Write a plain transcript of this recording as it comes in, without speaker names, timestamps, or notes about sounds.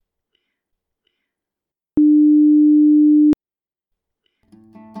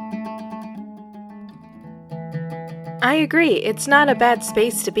I agree, it's not a bad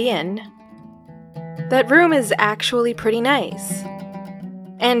space to be in. That room is actually pretty nice.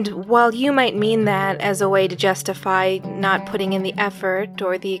 And while you might mean that as a way to justify not putting in the effort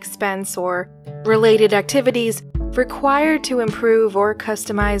or the expense or related activities required to improve or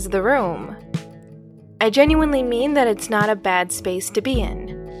customize the room, I genuinely mean that it's not a bad space to be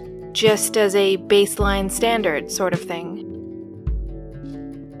in, just as a baseline standard sort of thing.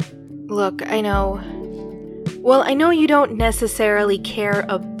 Look, I know you don't necessarily care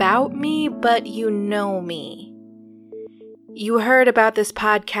about me, but you know me. You heard about this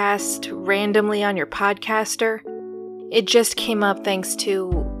podcast randomly on your podcaster. It just came up thanks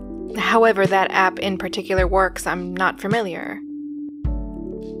to, however that app in particular works, I'm not familiar.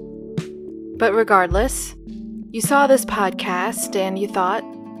 But regardless, you saw this podcast and you thought,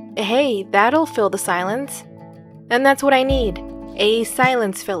 hey, that'll fill the silence. And that's what I need, a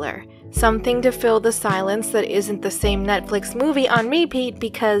silence filler. Something to fill the silence that isn't the same Netflix movie on repeat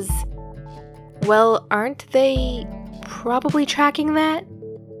because, well, aren't they probably tracking that?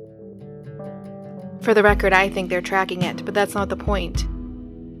 For the record, I think they're tracking it, but that's not the point.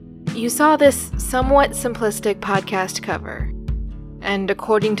 You saw this somewhat simplistic podcast cover, and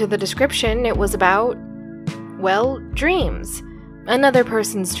according to the description, it was about, well, dreams. Another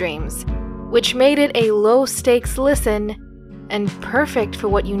person's dreams, which made it a low-stakes listen and perfect for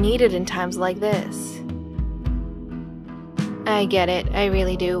what you needed in times like this. I get it, I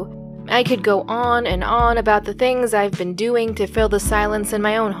really do. I could go on and on about the things I've been doing to fill the silence in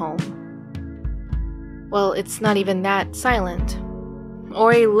my own home. Well, it's not even that silent.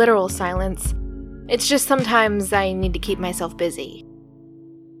 Or a literal silence. It's just sometimes I need to keep myself busy.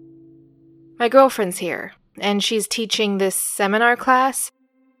 My girlfriend's here, and she's teaching this seminar class,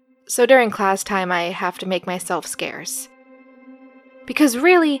 so during class time I have to make myself scarce. Because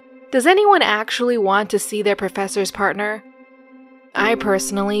really, does anyone actually want to see their professor's partner? I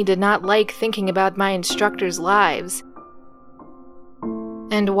personally did not like thinking about my instructors' lives.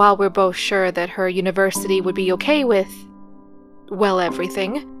 And while we're both sure that her university would be okay with, well,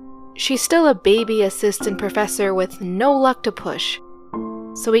 everything, she's still a baby assistant professor with no luck to push.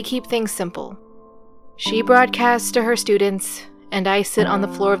 So we keep things simple. She broadcasts to her students, and I sit on the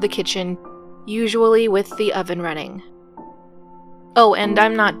floor of the kitchen, usually with the oven running. Oh, and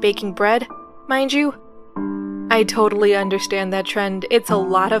I'm not baking bread, mind you. I totally understand that trend. It's a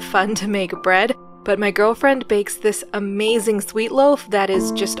lot of fun to make bread, but my girlfriend bakes this amazing sweet loaf that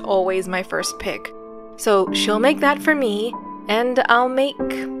is just always my first pick. So she'll make that for me, and I'll make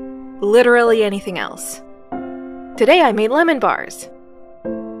literally anything else. Today I made lemon bars.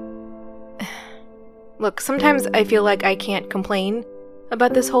 Look, sometimes I feel like I can't complain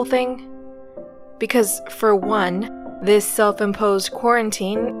about this whole thing. Because, for one, this self-imposed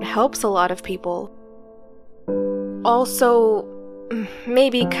quarantine helps a lot of people. Also,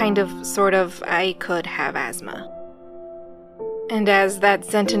 maybe kind of, sort of, I could have asthma. And as that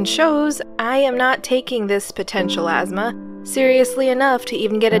sentence shows, I am not taking this potential asthma seriously enough to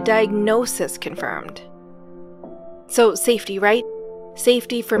even get a diagnosis confirmed. So safety, right?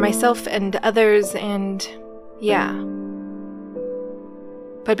 Safety for myself and others and, yeah.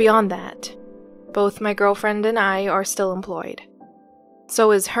 But beyond that, both my girlfriend and I are still employed.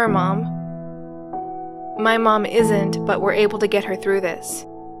 So is her mom. My mom isn't, but we're able to get her through this.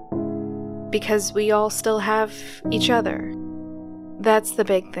 Because we all still have each other. That's the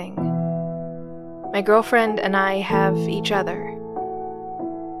big thing. My girlfriend and I have each other.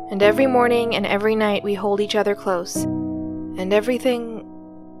 And every morning and every night we hold each other close. And everything,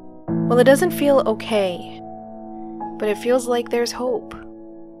 well, it doesn't feel okay, but it feels like there's hope.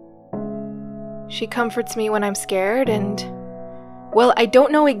 She comforts me when I'm scared and, well, I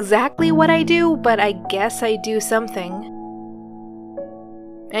don't know exactly what I do, but I guess I do something.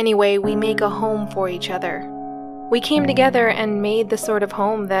 Anyway, we make a home for each other. We came together and made the sort of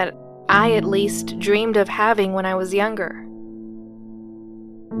home that I at least dreamed of having when I was younger.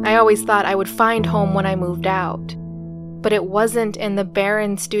 I always thought I would find home when I moved out, but it wasn't in the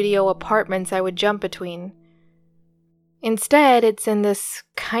barren studio apartments I would jump between. Instead, it's in this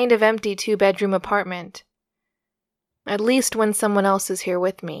kind of empty 2-bedroom apartment. At least when someone else is here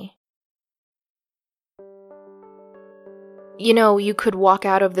with me. You know, you could walk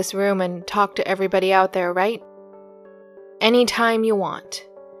out of this room and talk to everybody out there, right? Anytime you want.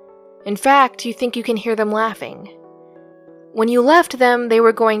 In fact, you think you can hear them laughing. When you left them, they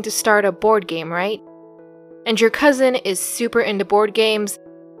were going to start a board game, right? And your cousin is super into board games,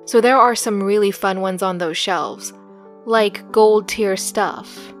 so there are some really fun ones on those shelves. Like gold tier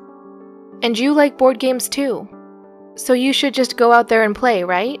stuff. And you like board games too. So you should just go out there and play,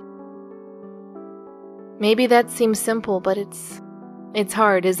 right? Maybe that seems simple, but it's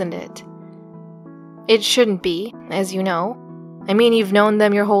hard, isn't it? It shouldn't be, as you know. I mean, you've known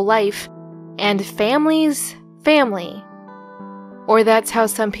them your whole life, and family's family. Or that's how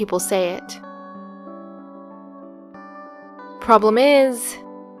some people say it. Problem is,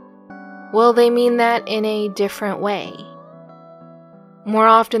 well, they mean that in a different way. More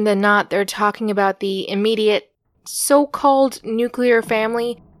often than not, they're talking about the immediate, so-called nuclear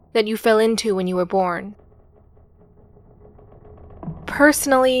family that you fell into when you were born.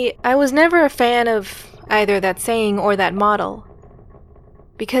 Personally, I was never a fan of either that saying or that model.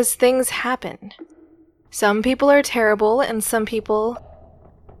 Because things happen. Some people are terrible, and some people,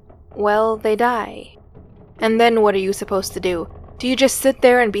 well, they die. And then what are you supposed to do? Do you just sit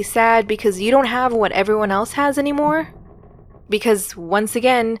there and be sad because you don't have what everyone else has anymore? Because, once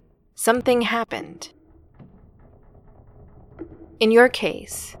again, something happened. In your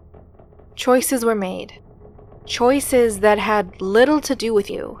case, choices were made. Choices that had little to do with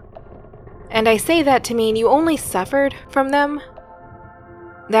you. And I say that to mean you only suffered from them.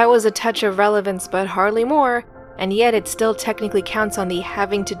 That was a touch of relevance, but hardly more, and yet it still technically counts on the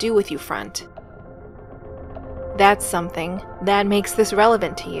having to do with you front. That's something that makes this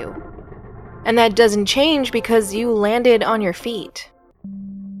relevant to you. And that doesn't change because you landed on your feet.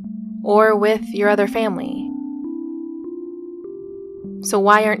 Or with your other family. So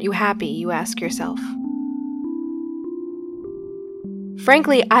why aren't you happy, you ask yourself?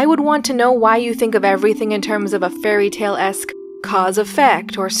 Frankly, I would want to know why you think of everything in terms of a fairy tale-esque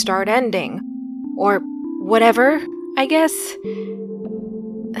cause-effect or start-ending. Or whatever, I guess.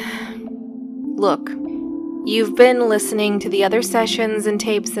 Look, you've been listening to the other sessions and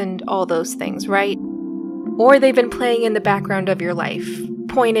tapes and all those things, right? Or they've been playing in the background of your life.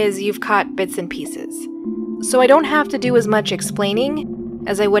 Point is, you've caught bits and pieces. So I don't have to do as much explaining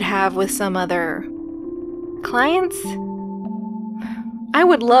as I would have with some other clients. I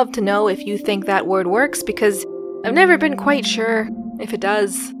would love to know if you think that word works, because I've never been quite sure if it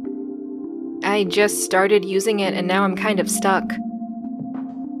does. I just started using it and now I'm kind of stuck.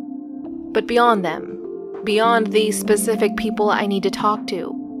 But beyond them, beyond the specific people I need to talk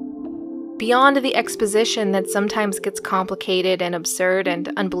to, beyond the exposition that sometimes gets complicated and absurd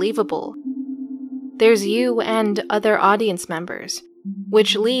and unbelievable, there's you and other audience members,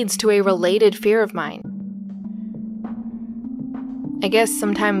 which leads to a related fear of mine. I guess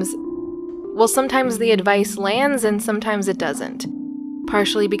sometimes the advice lands and sometimes it doesn't.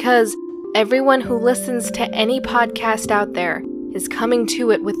 Partially because everyone who listens to any podcast out there is coming to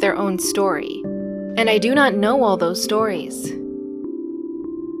it with their own story. And I do not know all those stories.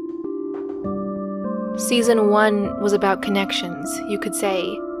 Season 1 was about connections, you could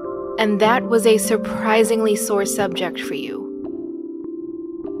say. And that was a surprisingly sore subject for you.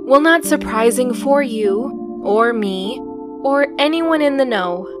 Well, not surprising for you, or me, or anyone in the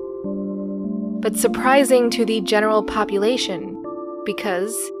know, but surprising to the general population,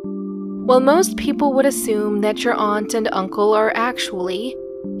 because, well, most people would assume that your aunt and uncle are actually,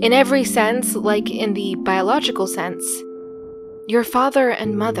 in every sense, like in the biological sense, your father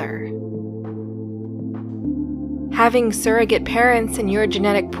and mother. Having surrogate parents in your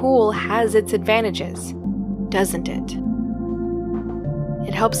genetic pool has its advantages, doesn't it?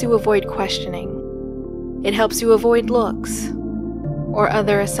 It helps you avoid questioning. It helps you avoid looks or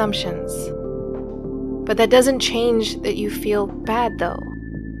other assumptions. But that doesn't change that you feel bad, though.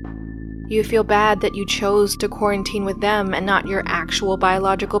 You feel bad that you chose to quarantine with them and not your actual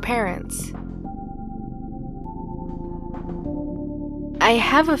biological parents. I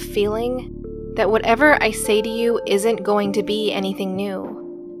have a feeling that whatever I say to you isn't going to be anything new.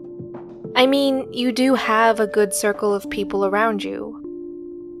 I mean, you do have a good circle of people around you.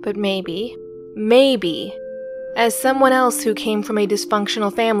 But maybe, as someone else who came from a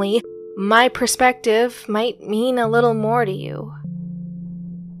dysfunctional family, my perspective might mean a little more to you.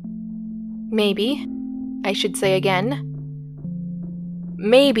 Maybe, I should say again,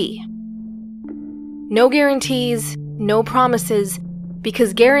 maybe. No guarantees, no promises,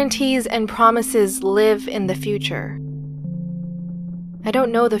 because guarantees and promises live in the future. I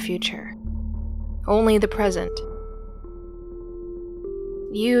don't know the future, only the present.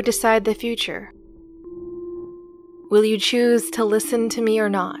 You decide the future. Will you choose to listen to me or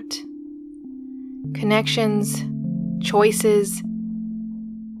not? Connections, choices.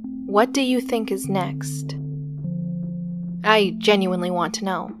 What do you think is next? I genuinely want to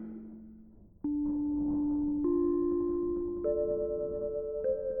know.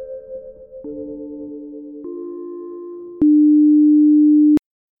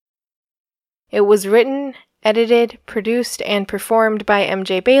 It was written, edited, produced, and performed by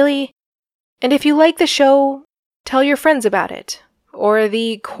MJ Bailey, And if you like the show, tell your friends about it, or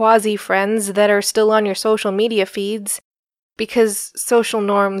the quasi-friends that are still on your social media feeds, because social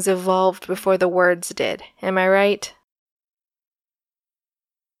norms evolved before the words did, am I right?